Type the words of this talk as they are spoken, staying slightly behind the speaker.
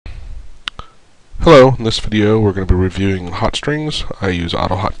Hello, in this video we're going to be reviewing Hotstrings. I use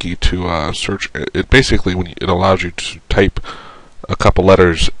AutoHotkey to search. It basically it allows you to type a couple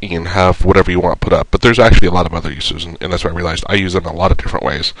letters and have whatever you want put up. But there's actually a lot of other uses, and that's why I realized I use them in a lot of different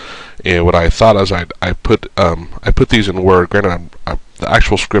ways. And what I thought is I put these in Word. Granted, the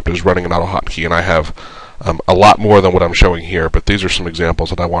actual script is running in AutoHotkey, and I have a lot more than what I'm showing here. But these are some examples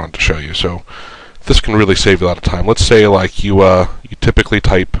that I wanted to show you. So this can really save you a lot of time. Let's say like you typically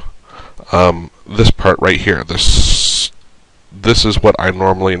type this part right here. This is what I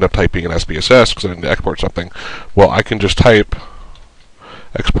normally end up typing in SPSS because I need to export something. Well, I can just type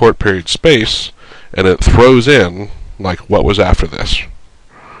export period space, and it throws in like what was after this,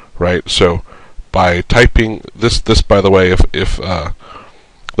 right? So by typing this by the way, if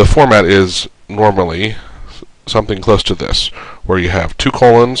the format is normally something close to this, where you have 2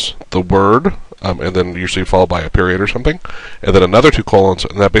 colons, the word, and then usually followed by a period or something, and then another 2 colons,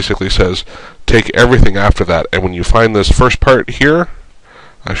 and that basically says take everything after that. And when you find this first part here,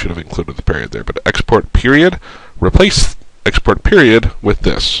 I should have included the period there, but export period, replace export period with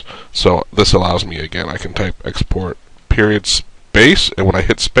this. So this allows me, again, I can type export period space, and when I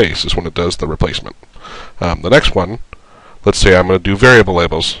hit space is when it does the replacement. The next one, let's say I'm going to do variable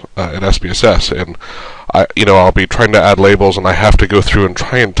labels in SPSS, and I'll be trying to add labels, and I have to go through and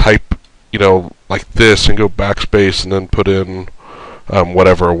try and type, like this, and go backspace, and then put in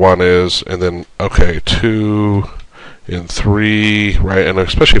whatever 1 is, and then, okay, 2 and 3, right? And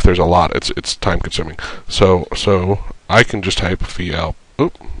especially if there's a lot, it's time consuming. So I can just type VL.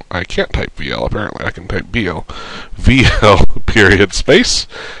 Oop, I can't type VL apparently. I can type VL period space,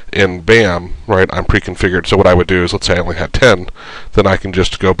 and bam, right? I'm pre-configured. So what I would do is, let's say I only had 10, then I can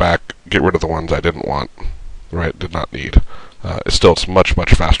just go back, get rid of the ones I didn't want, right? Did not need. It's much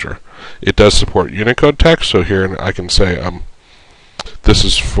faster. It does support Unicode text, so here I can say this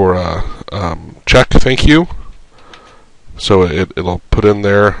is for check, thank you. So it'll put in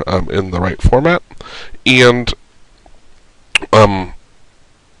there in the right format. And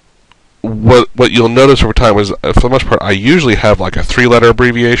what you'll notice over time is, for the most part, I usually have like a 3-letter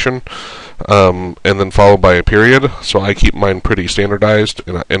abbreviation, and then followed by a period. So I keep mine pretty standardized,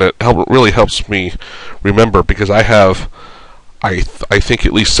 and it really helps me remember, because I have, I think,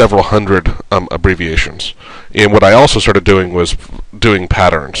 at least several hundred abbreviations. And what I also started doing was doing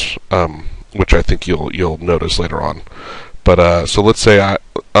patterns, which I think you'll notice later on. But so let's say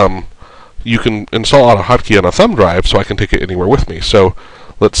you can install AutoHotkey on a thumb drive, so I can take it anywhere with me. So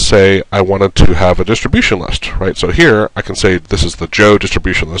let's say I wanted to have a distribution list, right? So here I can say this is the Joe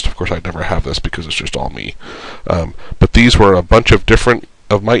distribution list. Of course, I'd never have this because it's just all me. But these were a bunch of different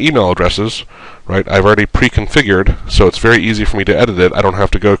of my email addresses, right? I've already pre-configured, so it's very easy for me to edit it. I don't have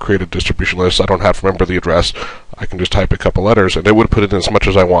to go create a distribution list. I don't have to remember the address. I can just type a couple letters, and it would put it in as much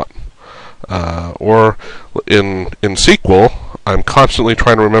as I want. Or in SQL, I'm constantly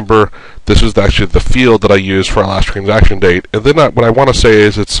trying to remember this is actually the field that I use for our last transaction date, and then what I want to say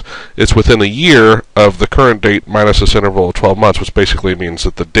is it's within a year of the current date minus this interval of 12 months, which basically means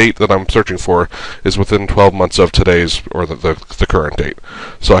that the date that I'm searching for is within 12 months of today's, or the current date.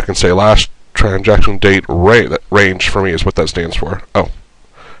 So I can say last transaction date range for me is what that stands for. Oh,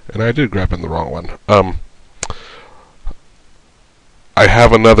 and I did grab in the wrong one. I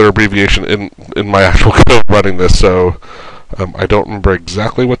have another abbreviation in my actual code running this, so I don't remember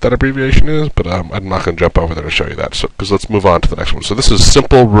exactly what that abbreviation is, but I'm not going to jump over there to show you that. So, because let's move on to the next one. So this is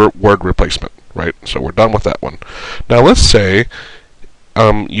simple word replacement, right? So we're done with that one. Now let's say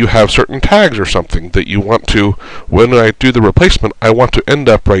you have certain tags or something that you want to, when I do the replacement, I want to end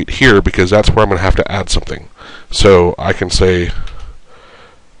up right here, because that's where I'm going to have to add something. So I can say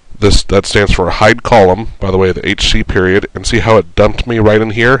that stands for hide column, by the way, the HC period, and see how it dumped me right in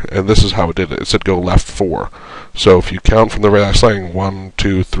here? And this is how it did it. It said go left 4. So if you count from the very last line, 1,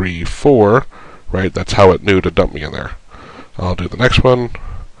 2, 3, 4, right, that's how it knew to dump me in there. I'll do the next one.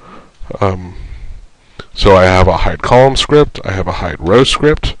 So I have a hide column script, I have a hide row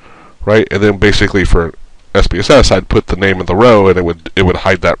script, right, and then basically for SPSS, I'd put the name of the row, and it would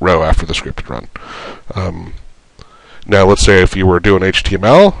hide that row after the script had run. Now let's say if you were doing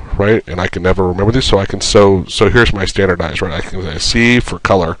HTML, right, and I can never remember these, so here's my standardized, right? I can say C for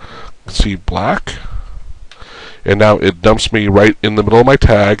color, C black, and now it dumps me right in the middle of my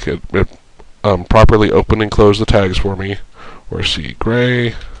tag. It properly open and close the tags for me. Or C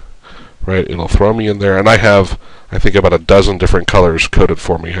gray, right? It'll throw me in there, and I have, I think, about a dozen different colors coded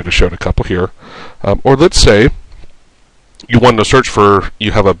for me. I just showed a couple here. Or let's say you want to search for,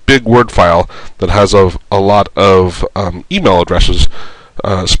 you have a big Word file that has a lot of email addresses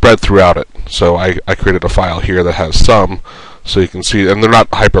spread throughout it. So I created a file here that has some So you can see, and they're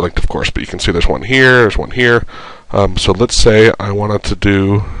not hyperlinked, of course, but you can see there's one here, there's one here. So let's say I wanted to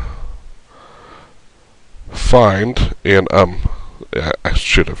do find, and I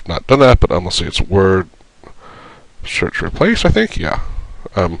should have not done that, but let's see, it's word search replace, I think, yeah.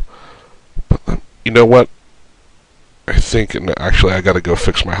 But you know what? I think, and actually I got to go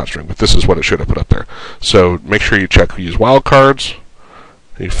fix my hotstring, but this is what it should have put up there. So make sure you check use wildcards.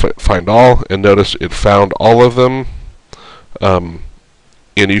 You find all, and notice it found all of them. And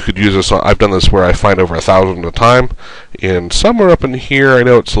you could use this. I've done this where I find over 1,000 at a time, and somewhere up in here, I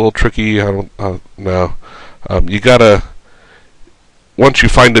know it's a little tricky. I don't know. You gotta, once you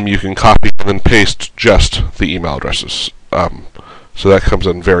find them, you can copy and then paste just the email addresses. So that comes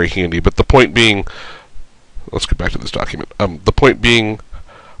in very handy. But the point being, let's get back to this document. The point being,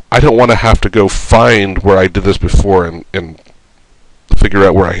 I don't want to have to go find where I did this before and figure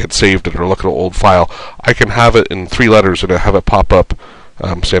out where I had saved it or look at an old file. I can have it in 3 letters and have it pop up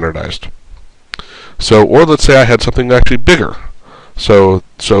standardized. So, or let's say I had something actually bigger. So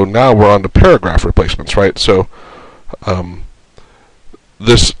now we're on to paragraph replacements, right? So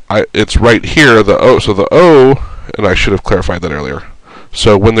it's right here, the O. So the O, and I should have clarified that earlier.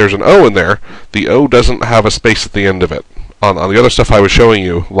 So when there's an O in there, the O doesn't have a space at the end of it. On the other stuff I was showing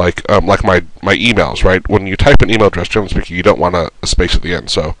you, like my emails, right? When you type an email address, generally speaking, you don't want a space at the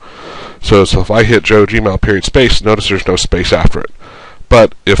end. So if I hit Joe Gmail period space, notice there's no space after it.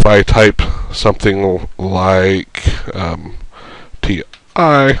 But if I type something like TI,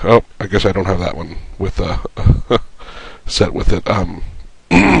 oh, I guess I don't have that one with set with it.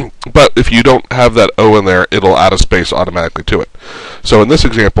 But if you don't have that O in there, it'll add a space automatically to it. So in this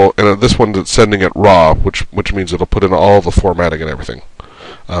example, and in this one it's sending it raw, which means it'll put in all the formatting and everything.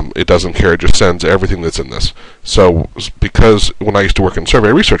 It doesn't care, it just sends everything that's in this. So because when I used to work in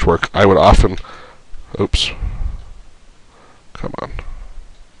survey research work, I would often, oops, come on.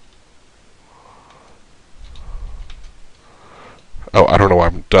 Oh, I don't know why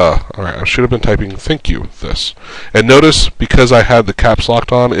I'm, Alright, I should have been typing thank you, this. And notice, because I had the caps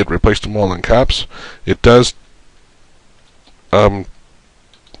locked on, it replaced them all in caps. It does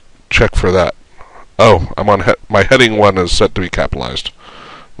check for that. Oh, I'm on my heading 1 is set to be capitalized.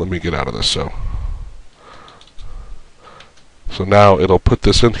 Let me get out of this, so now it'll put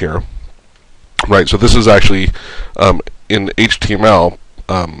this in here. Right, so this is actually in HTML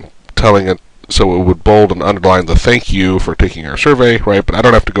telling it, so it would bold and underline the thank you for taking our survey, right? But I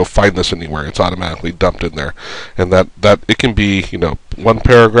don't have to go find this anywhere. It's automatically dumped in there. And that it can be, you know, 1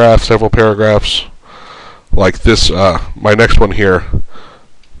 paragraph, several paragraphs, like this, my next one here.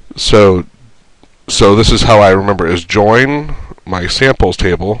 So this is how I remember is join my samples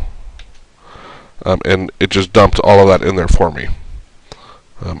table, and it just dumped all of that in there for me.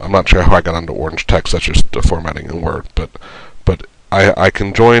 I'm not sure how I got onto orange text. That's just the formatting in Word, but I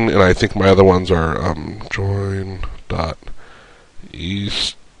can join, and I think my other ones are join.eStore,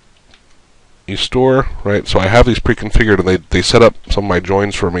 right? So I have these pre-configured, and they set up some of my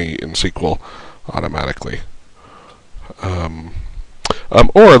joins for me in SQL automatically.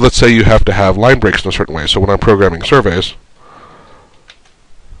 Or let's say you have to have line breaks in a certain way. So when I'm programming surveys,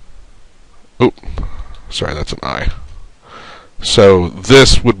 oh, sorry, that's an I. So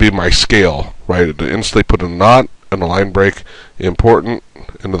this would be my scale, right? It instantly put a not and a line break, important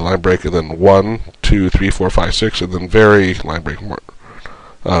into the line break, and then 1, 2, 3, 4, 5, 6, and then very line break more.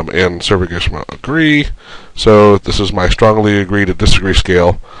 And server gives me agree. So this is my strongly agree to disagree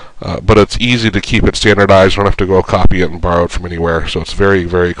scale, but it's easy to keep it standardized. You don't have to go copy it and borrow it from anywhere. So it's very,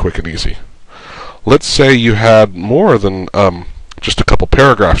 very quick and easy. Let's say you had more than just a couple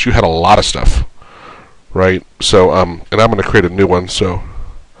paragraphs. You had a lot of stuff, right? So and I'm going to create a new one. So,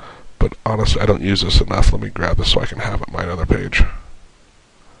 but honestly, I don't use this enough. Let me grab this so I can have it on my other page.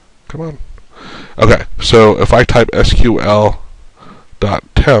 Come on. Okay. So if I type SQL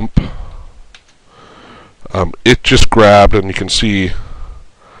 .temp, it just grabbed, and you can see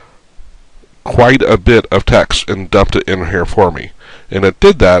quite a bit of text and dumped it in here for me. And it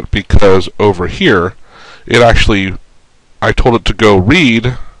did that because over here, it actually, I told it to go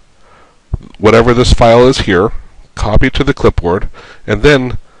read whatever this file is here, copy it to the clipboard, and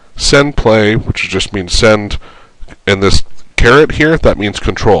then send play, which just means send, and this caret here, that means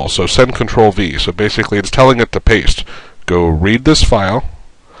control. So send control V. So basically it's telling it to paste. Go read this file,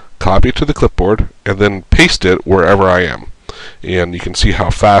 copy it to the clipboard, and then paste it wherever I am. And you can see how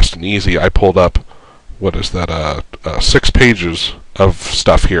fast and easy I pulled up, what is that, 6 pages of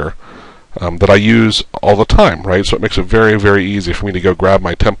stuff here that I use all the time, right? So it makes it very, very easy for me to go grab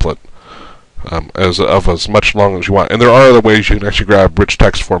my template as much long as you want. And there are other ways you can actually grab rich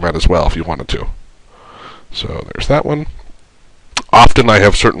text format as well if you wanted to. So there's that one. Often I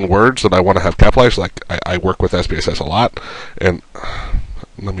have certain words that I want to have capitalized, like I work with SPSS a lot, and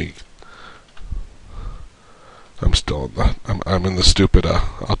I'm in the stupid,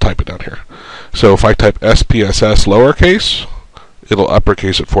 I'll type it down here. So if I type SPSS lowercase, it'll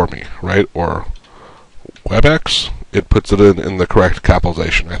uppercase it for me, right? Or WebEx, it puts it in the correct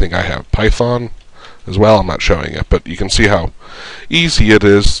capitalization. I think I have Python as well. I'm not showing it, but you can see how easy it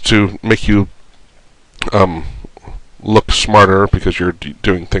is to make you look smarter because you're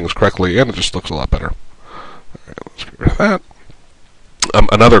doing things correctly, and it just looks a lot better. Alright, let's get rid of that.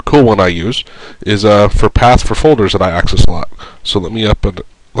 Another cool one I use is for path for folders that I access a lot. So let me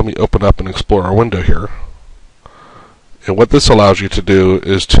open up and explore our window here. And what this allows you to do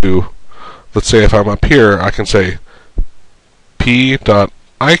is to, let's say if I'm up here, I can say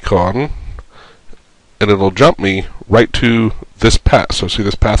p.icon, and it'll jump me right to this path. So see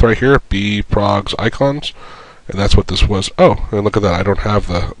this path right here, b progs icons, and that's what this was. Oh, and look at that, I don't have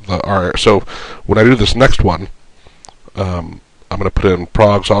the R. So when I do this next one, I'm going to put in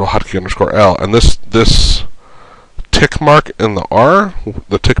progs AutoHotkey underscore L, and this tick mark in the R,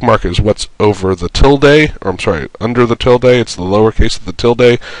 the tick mark is what's over the tilde, or I'm sorry, under the tilde. It's the lowercase of the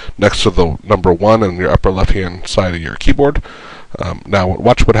tilde next to the number 1 in your upper left hand side of your keyboard. Now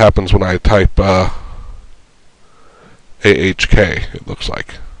watch what happens when I type AHK. It looks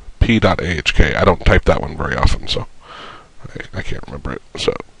like p.ahk. I don't type that one very often, so I can't remember it.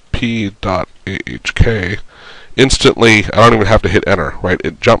 So p.ahk, instantly I don't even have to hit enter, right?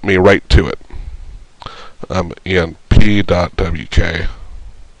 It jumped me right to it. And p.wk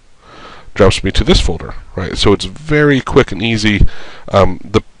jumps me to this folder, right? So it's very quick and easy.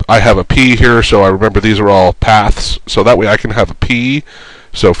 I have a P here, so I remember these are all paths, so that way I can have a P,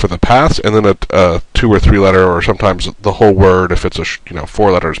 so for the paths, and then a 2 or 3 letter, or sometimes the whole word if it's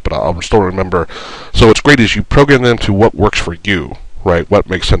 4 letters, but I'll still remember. So what's great is you program them to what works for you, right? What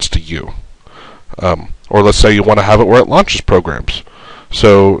makes sense to you. Or let's say you want to have it where it launches programs.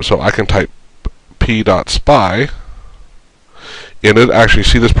 So I can type p.spy, and it actually,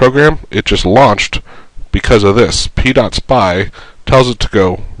 see this program? It just launched because of this. p.spy tells it to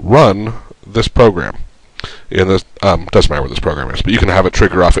go run this program. And this doesn't matter what this program is, but you can have it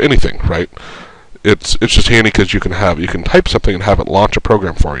trigger off anything, right? It's just handy because you can type something and have it launch a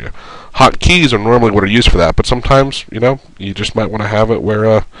program for you. Hotkeys are normally what are used for that, but sometimes you just might want to have it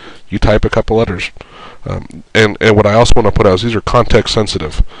where you type a couple letters. And what I also want to put out is these are context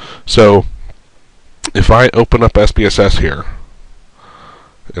sensitive. So if I open up SPSS here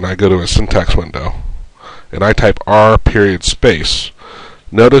and I go to a syntax window and I type R period space,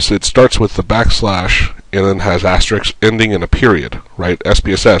 notice it starts with the backslash and then has asterisks ending in a period, right?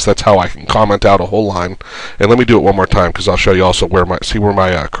 SPSS, that's how I can comment out a whole line. And let me do it one more time because I'll show you also where my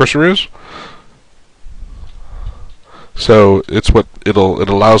cursor is. So it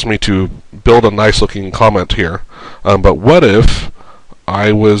allows me to build a nice looking comment here. But what if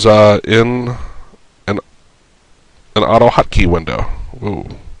I was in an AutoHotkey window? Ooh.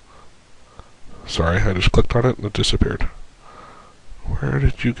 Sorry, I just clicked on it and it disappeared. Where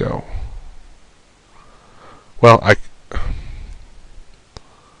did you go? Well,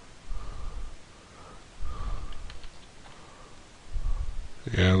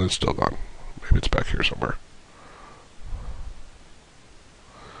 yeah, it's still gone. Maybe it's back here somewhere.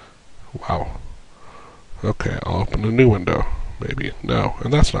 Wow. Okay, I'll open a new window. Maybe. No,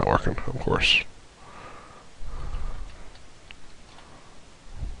 and that's not working, of course.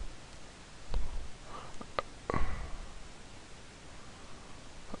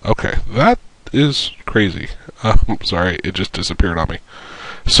 Okay, that is crazy. Sorry, it just disappeared on me.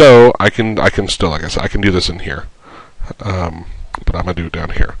 So I can still, like I said, I can do this in here, but I'm gonna do it down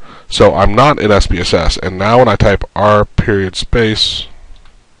here. So I'm not in SPSS, and now when I type R period space,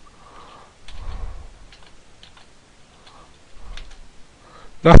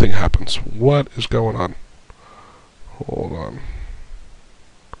 nothing happens. What is going on? Hold on.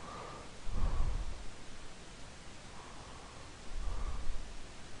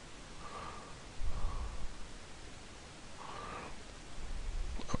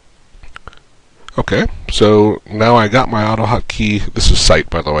 Okay, so now I got my AutoHotkey. This is Site,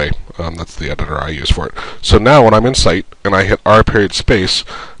 by the way. That's the editor I use for it. So now when I'm in Site and I hit R period space,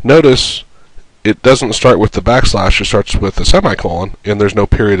 notice it doesn't start with the backslash. It starts with the semicolon, and there's no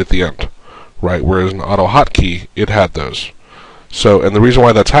period at the end, right? Whereas in AutoHotkey, it had those. So, and the reason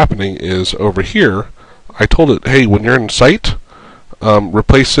why that's happening is over here, I told it, hey, when you're in Site,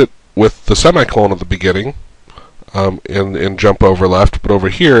 replace it with the semicolon at the beginning. And jump over left, but over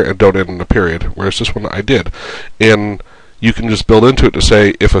here and don't end in a period, whereas this one I did. And you can just build into it to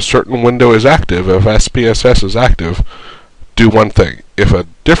say if a certain window is active, if SPSS is active, do one thing. If a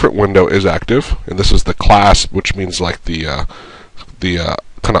different window is active, and this is the class, which means like the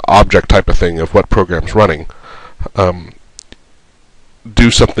kind of object type of thing of what program's running, do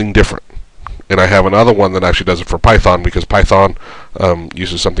something different. And I have another one that actually does it for Python, because Python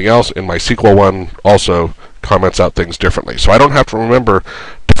uses something else, and my SQL one also comments out things differently. So I don't have to remember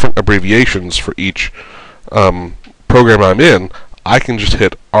different abbreviations for each program I'm in. I can just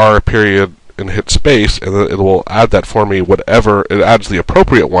hit R period and hit space, and then it will add that for me, whatever, it adds the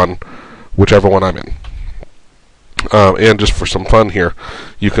appropriate one, whichever one I'm in. And just for some fun here,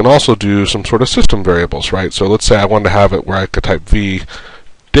 you can also do some sort of system variables, right? So let's say I wanted to have it where I could type v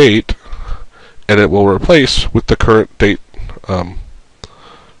date, and it will replace with the current date. And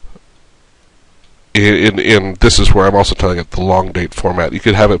this is where I'm also telling it the long date format. You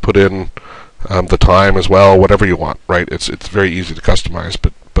could have it put in the time as well, whatever you want, right? It's very easy to customize,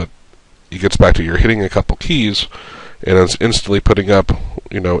 but it gets back to you're hitting a couple keys, and it's instantly putting up,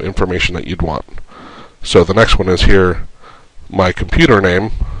 information that you'd want. So the next one is here, my computer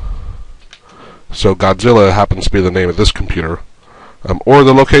name. So Godzilla happens to be the name of this computer, or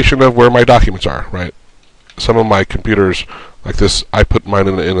the location of where my documents are, right? Some of my computers, like this, I put mine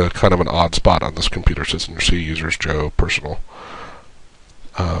in a kind of an odd spot on this computer system. See, users, Joe, personal.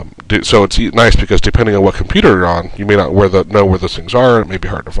 So it's nice because depending on what computer you're on, you may not know where those things are. It may be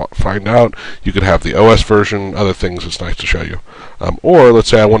hard to find out. You could have the OS version, other things it's nice to show you. Or let's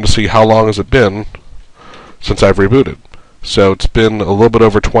say I want to see how long has it been since I've rebooted. So it's been a little bit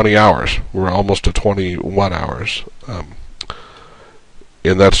over 20 hours. We're almost to 21 hours.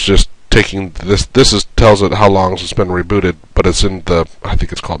 And that's just taking this. This tells it how long it's been rebooted, but it's in the, I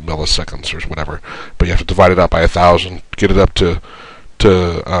think it's called milliseconds or whatever. But you have to divide it up by 1,000, get it up to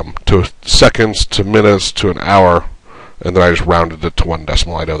seconds, to minutes, to an hour, and then I just rounded it to one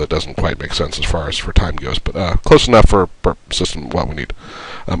decimal. I know that doesn't quite make sense as far as for time goes, but close enough for system what we need.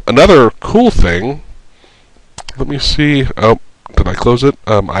 Another cool thing. Let me see. Oh, did I close it?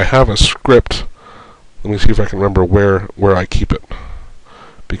 I have a script. Let me see if I can remember where I keep it,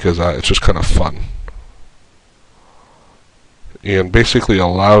 because it's just kind of fun, and basically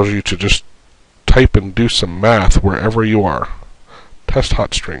allows you to just type and do some math wherever you are. Test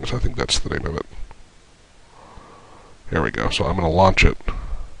Hotstrings, I think that's the name of it. There we go. So I'm going to launch it.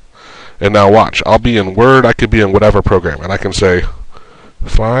 And now watch. I'll be in Word. I could be in whatever program. And I can say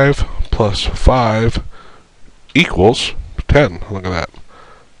 5 plus 5 equals 10. Look at that.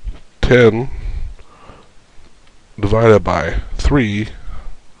 10 divided by 3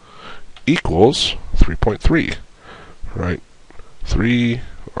 equals 3.3. Right?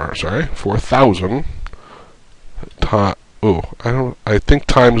 4,000 times. Oh, I think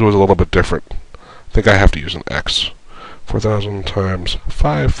times was a little bit different. I think I have to use an X. 4,000 times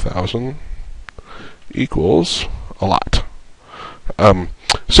 5,000 equals a lot.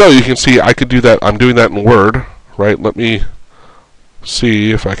 So you can see I could do that. I'm doing that in Word, right? Let me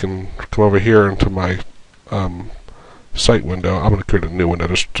see if I can come over here into my site window. I'm going to create a new window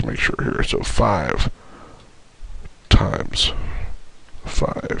just to make sure here. So 5 times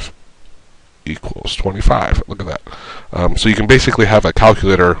 5 equals 25. Look at that. So you can basically have a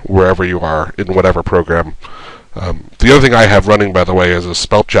calculator wherever you are in whatever program. The other thing I have running, by the way, is a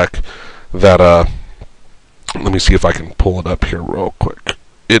spell check that, let me see if I can pull it up here real quick.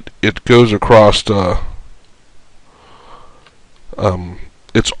 It goes across,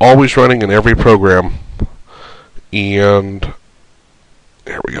 it's always running in every program, and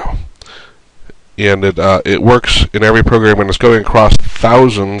there we go. And it works in every program, and it's going across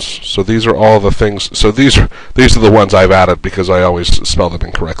thousands. So these are all the things. So these are the ones I've added because I always spell them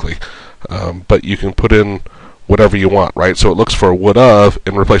incorrectly. But you can put in whatever you want, right? So it looks for would of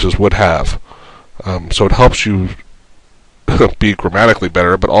and replaces would have. So it helps you be grammatically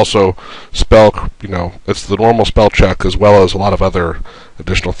better, but also spell. It's the normal spell check as well as a lot of other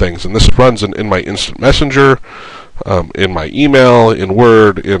additional things. And this runs in my instant messenger. In my email, in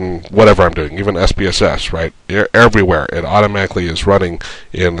Word, in whatever I'm doing, even SPSS, right? Everywhere, it automatically is running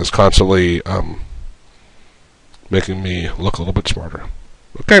and is constantly making me look a little bit smarter.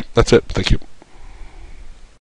 Okay, that's it. Thank you.